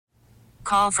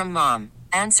call from mom.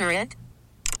 Answer it.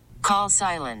 Call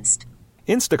silenced.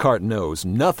 Instacart knows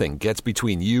nothing gets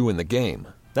between you and the game.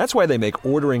 That's why they make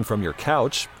ordering from your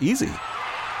couch easy.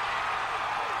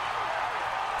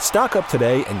 Stock up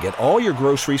today and get all your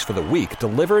groceries for the week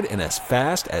delivered in as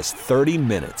fast as 30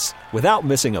 minutes without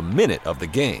missing a minute of the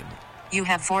game. You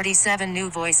have 47 new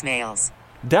voicemails.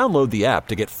 Download the app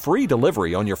to get free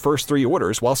delivery on your first 3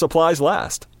 orders while supplies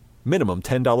last. Minimum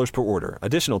 $10 per order.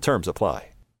 Additional terms apply.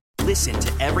 Listen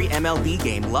to every MLB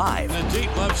game live. In the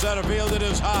deep left center field, it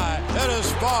is high, it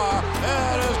is far,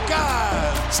 it is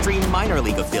God. Stream minor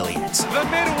league affiliates. The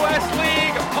Midwest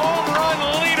League home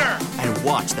run leader. And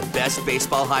watch the best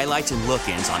baseball highlights and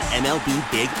look-ins on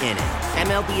MLB Big Inning.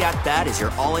 MLB At Bat is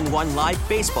your all-in-one live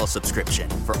baseball subscription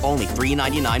for only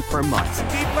 $3.99 per month.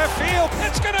 Deep left field,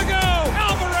 it's gonna go.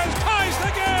 Alvarez ties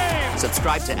the game.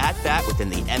 Subscribe to At Bat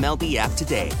within the MLB app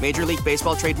today. Major League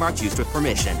Baseball trademarks used with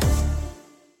permission.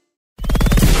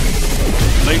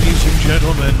 Ladies and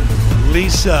gentlemen,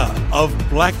 Lisa of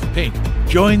Blackpink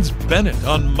joins Bennett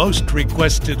on Most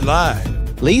Requested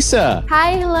Live. Lisa.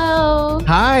 Hi, hello.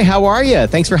 Hi, how are you?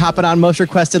 Thanks for hopping on Most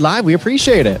Requested Live. We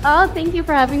appreciate it. Oh, thank you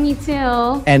for having me too.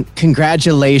 And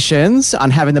congratulations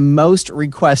on having the most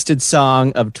requested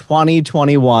song of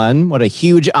 2021. What a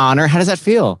huge honor. How does that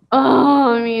feel?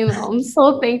 Oh, I mean, I'm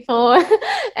so thankful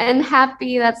and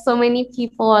happy that so many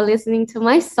people are listening to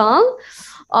my song.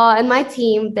 And my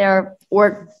team, they're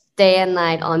work day and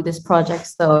night on this project.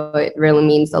 So it really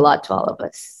means a lot to all of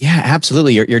us. Yeah,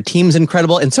 absolutely. Your team's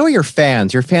incredible. And so are your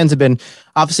fans. Your fans have been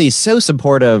obviously so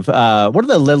supportive. What do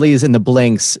the Lillies and the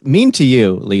BLINKS mean to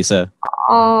you, Lisa?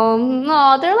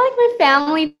 No, they're like my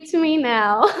family to me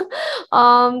now.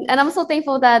 And I'm so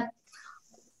thankful that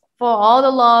for all the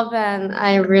love, and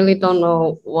I really don't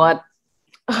know what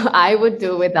I would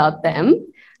do without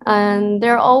them. And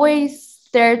they're always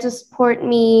there to support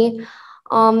me.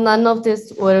 None of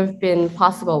this would have been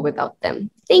possible without them.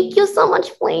 Thank you so much,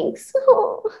 BLINKS.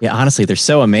 Yeah, honestly, they're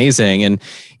so amazing. And,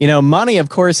 you know, Money, of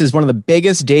course, is one of the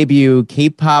biggest debut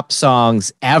K-pop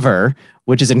songs ever,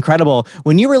 which is incredible.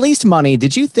 When you released Money,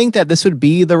 did you think that this would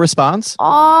be the response?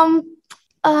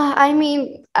 I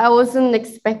mean, I wasn't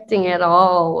expecting it at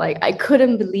all. Like, I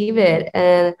couldn't believe it.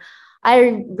 And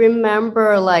I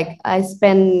remember, like, I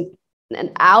spent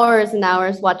hours and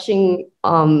hours watching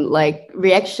like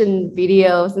reaction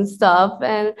videos and stuff,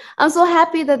 and I'm so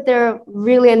happy that they're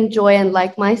really enjoy and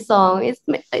like my song. It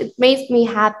makes me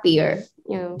happier,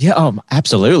 you know. Yeah,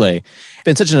 absolutely. It's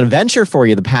been such an adventure for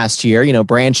you the past year, you know,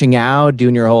 branching out,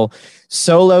 doing your whole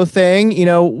solo thing. You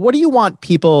know, what do you want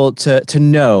people to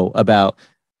know about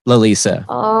LALISA?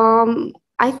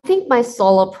 I think my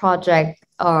solo project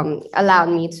allowed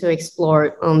me to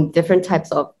explore different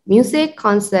types of music,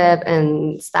 concept,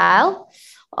 and style.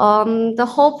 The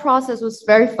whole process was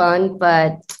very fun,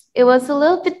 but it was a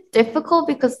little bit difficult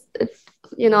because,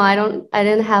 you know, I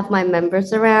didn't have my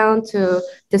members around to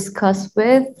discuss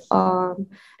with.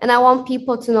 And I want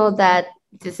people to know that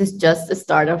this is just the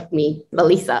start of me,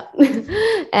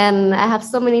 LALISA. And I have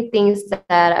so many things that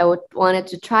I wanted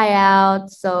to try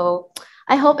out. So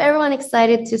I hope everyone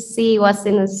excited to see what's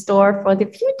in the store for the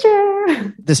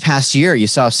future. This past year, you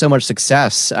saw so much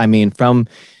success. I mean, from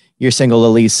your single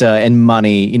LALISA and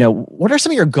Money, you know, what are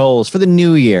some of your goals for the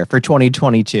new year, for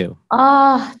 2022?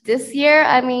 This year,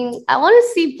 I mean, I want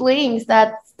to see BLINKS.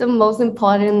 That's the most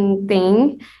important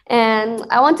thing. And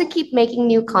I want to keep making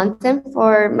new content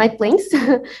for my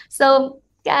BLINKS. So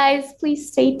guys,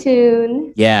 please stay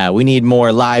tuned. Yeah, we need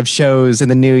more live shows in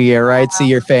the new year, right? See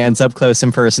your fans up close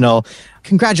and personal.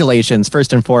 Congratulations,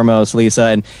 first and foremost,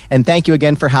 Lisa. And thank you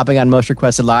again for hopping on Most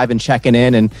Requested Live and checking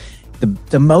in. And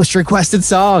the most requested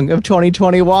song of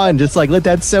 2021. Just like let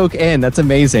that soak in. That's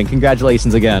amazing.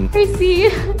 Congratulations again. Tracy,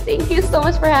 thank you so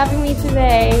much for having me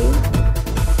today.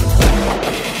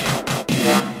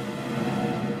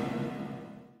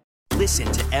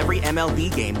 Listen to every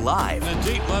MLB game live. In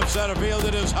the deep left center field,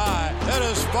 it is high, it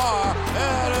is far,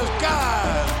 it is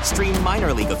God. Stream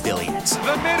minor league affiliates.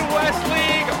 The Midwest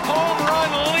League home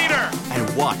run leader.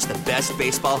 And watch the best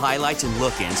baseball highlights and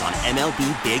look-ins on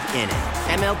MLB Big Inning.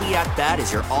 MLB At Bat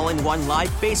is your all-in-one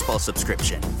live baseball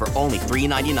subscription for only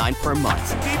 $3.99 per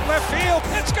month. Deep left field,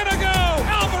 it's gonna go.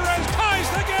 Alvarez ties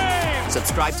the game.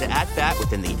 Subscribe to At Bat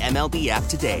within the MLB app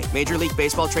today. Major League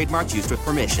Baseball trademarks used with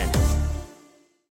permission.